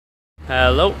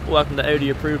Hello, welcome to Audi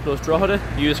Approved Plus Drogheda,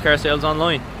 used car sales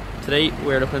online. Today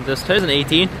we're looking at this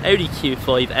 2018 Audi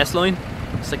Q5 S-Line.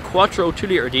 It's a Quattro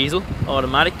 2-litre diesel,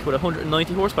 automatic with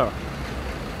 190 horsepower.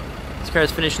 This car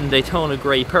is finished in Daytona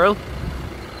Grey Pearl.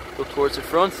 Look towards the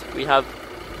front, we have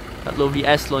that lovely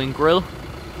S-Line grille,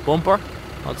 bumper,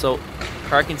 also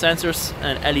parking sensors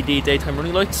and LED daytime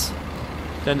running lights.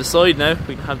 Down the side now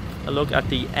we can have a look at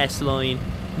the S-Line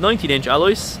 19-inch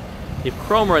alloys. You have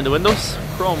chrome around the windows,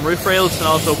 chrome roof rails and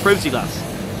also privacy glass.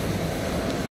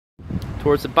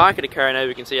 Towards the back of the car now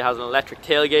we can see it has an electric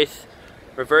tailgate,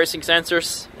 reversing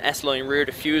sensors, an S-Line rear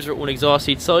diffuser with one exhaust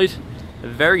each side, a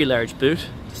very large boot.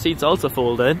 The seats also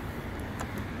fold in.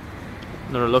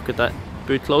 Another look at that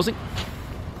boot closing.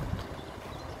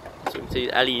 So you can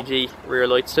see LED rear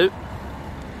lights too.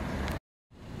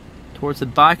 Towards the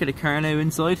back of the car now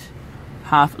inside,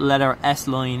 half leather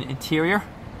S-Line interior.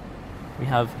 We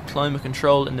have climate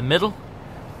control in the middle,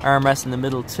 armrest in the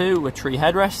middle too with 3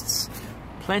 headrests,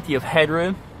 plenty of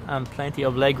headroom and plenty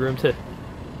of leg room too.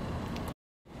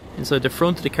 Inside the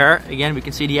front of the car, again we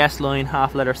can see the S-Line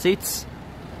half leather seats,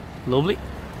 lovely.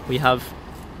 We have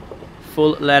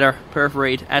full leather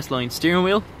perforated S-Line steering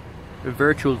wheel, a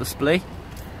virtual display,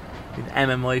 with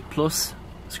MMI Plus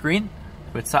screen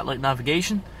with satellite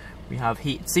navigation. We have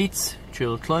heated seats,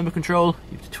 dual climate control,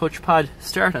 you have the touchpad,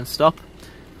 start and stop,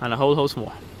 and a whole host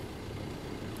more.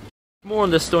 For more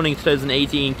on this stunning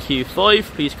 2018 Q5,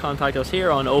 please contact us here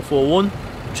on 041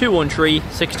 213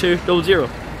 6200.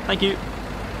 Thank you.